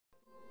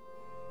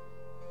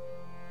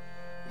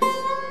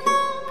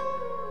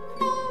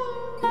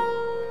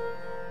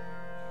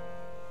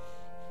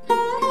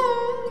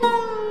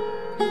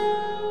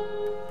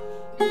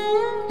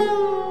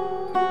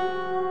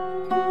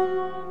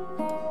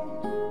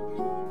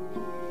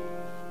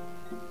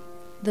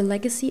The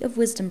Legacy of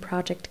Wisdom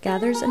project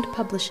gathers and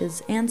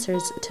publishes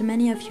answers to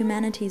many of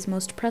humanity's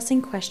most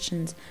pressing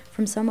questions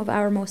from some of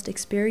our most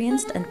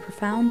experienced and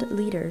profound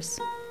leaders.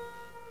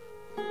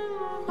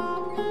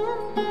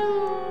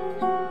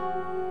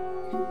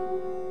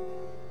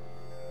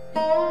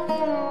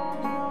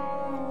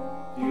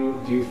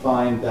 Do you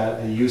find that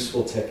a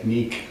useful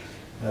technique,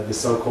 the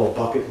so-called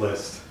bucket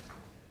list?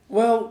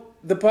 Well,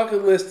 the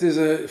bucket list is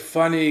a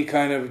funny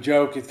kind of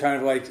joke. It's kind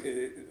of like,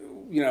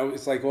 you know,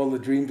 it's like all the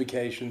dream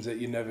vacations that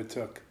you never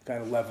took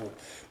kind of level.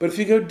 But if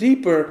you go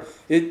deeper,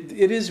 it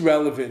is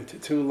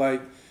relevant to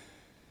like,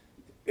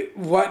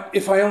 what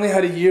if I only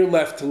had a year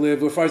left to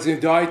live, or if I was going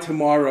to die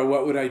tomorrow,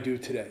 what would I do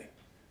today?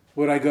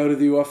 Would I go to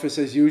the office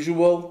as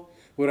usual?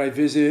 Would I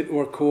visit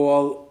or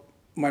call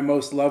my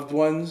most loved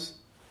ones?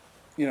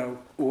 You know,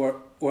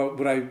 or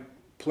would I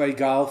play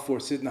golf or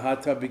sit in the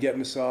hot tub and get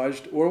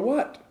massaged, or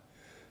what?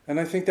 And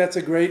I think that's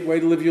a great way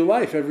to live your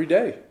life every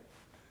day.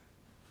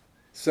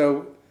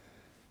 So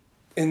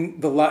in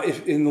the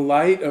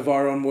light of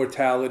our own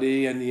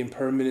mortality and the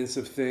impermanence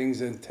of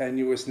things and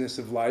tenuousness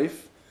of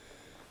life,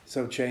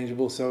 so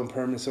changeable, so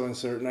impermanent, so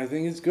uncertain, I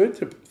think it's good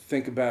to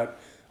think about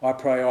our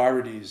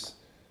priorities.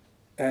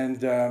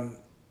 And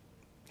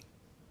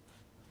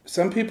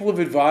some people have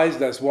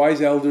advised us,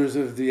 wise elders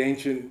of the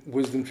ancient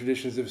wisdom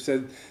traditions have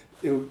said,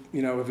 you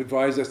know, have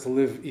advised us to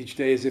live each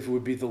day as if it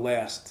would be the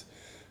last.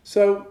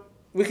 So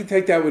we can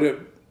take that with a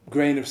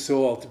grain of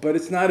salt, but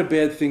it's not a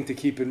bad thing to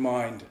keep in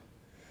mind.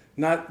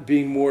 Not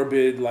being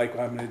morbid, like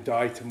I'm going to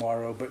die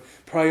tomorrow, but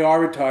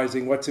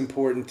prioritizing what's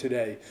important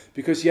today.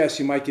 Because yes,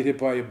 you might get hit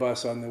by a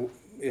bus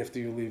after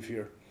you leave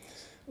here,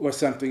 or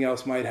something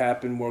else might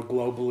happen more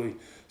globally.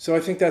 So I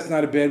think that's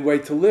not a bad way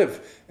to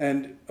live.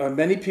 And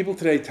many people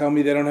today tell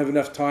me they don't have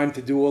enough time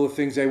to do all the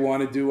things they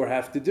want to do or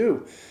have to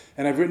do.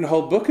 And I've written a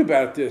whole book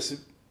about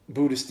this,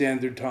 Buddhist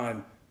Standard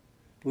Time,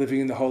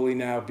 living in the holy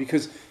now,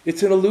 because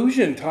it's an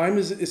illusion. Time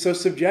is so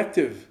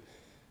subjective.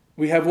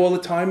 We have all the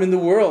time in the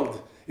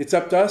world. It's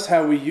up to us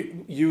how we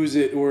use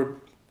it or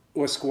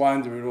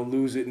squander it or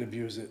lose it and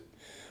abuse it.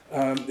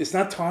 It's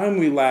not time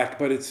we lack,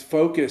 but it's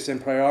focus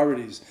and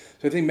priorities.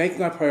 So I think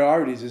making our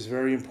priorities is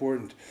very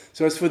important.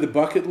 So as for the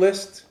bucket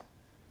list,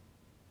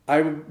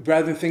 I would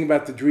rather than think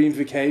about the dream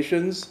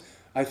vacations,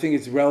 I think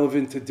it's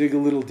relevant to dig a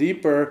little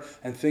deeper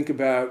and think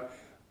about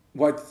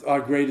what's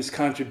our greatest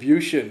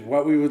contribution,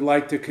 what we would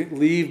like to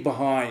leave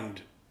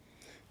behind,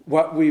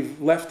 what we've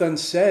left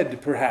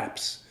unsaid,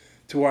 perhaps,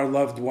 to our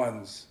loved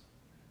ones,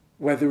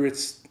 whether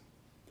it's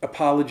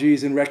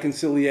apologies and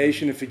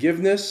reconciliation and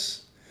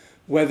forgiveness,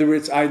 whether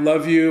it's I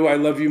love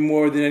you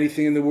more than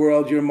anything in the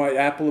world, you're my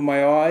apple of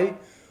my eye,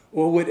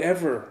 or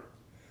whatever.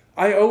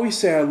 I always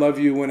say I love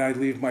you when I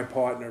leave my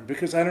partner,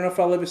 because I don't know if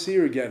I'll ever see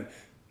her again.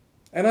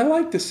 And I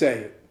like to say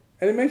it,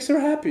 and it makes her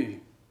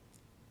happy.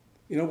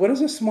 You know, what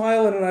does a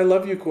smile and an I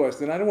love you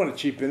cost? And I don't want to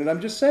cheapen it,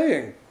 I'm just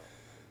saying.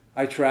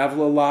 I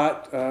travel a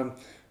lot.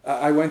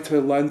 I went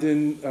to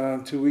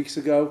London 2 weeks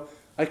ago.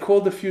 I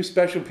called a few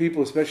special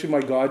people, especially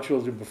my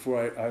godchildren,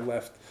 before I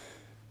left.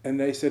 And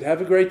they said,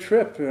 have a great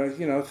trip.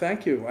 You know,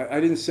 thank you. I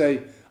didn't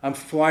say, I'm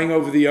flying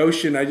over the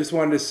ocean. I just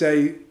wanted to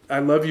say, I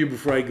love you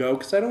before I go,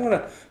 because I don't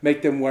want to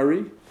make them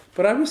worry.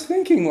 But I was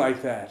thinking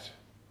like that.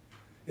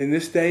 In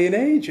this day and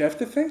age, you have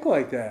to think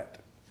like that.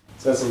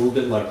 So that's a little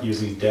bit like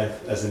using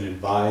death as an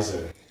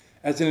advisor.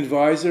 As an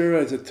advisor,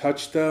 as a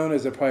touchstone,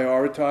 as a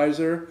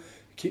prioritizer.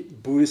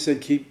 Buddha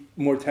said keep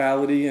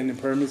mortality and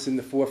impermanence in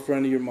the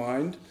forefront of your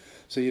mind,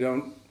 so you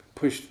don't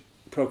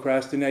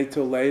procrastinate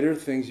till later,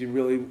 things you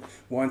really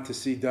want to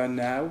see done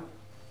now.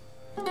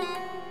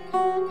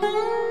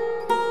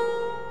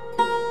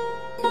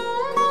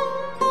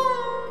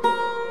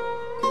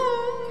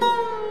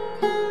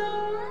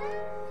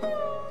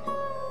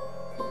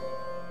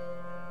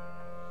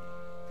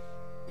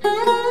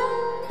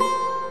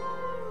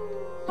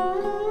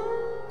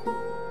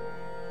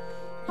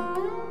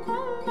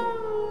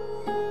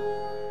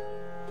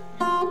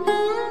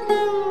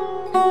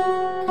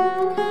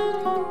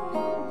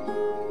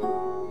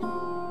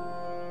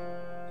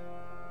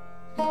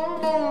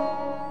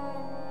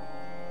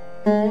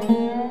 Thank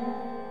you.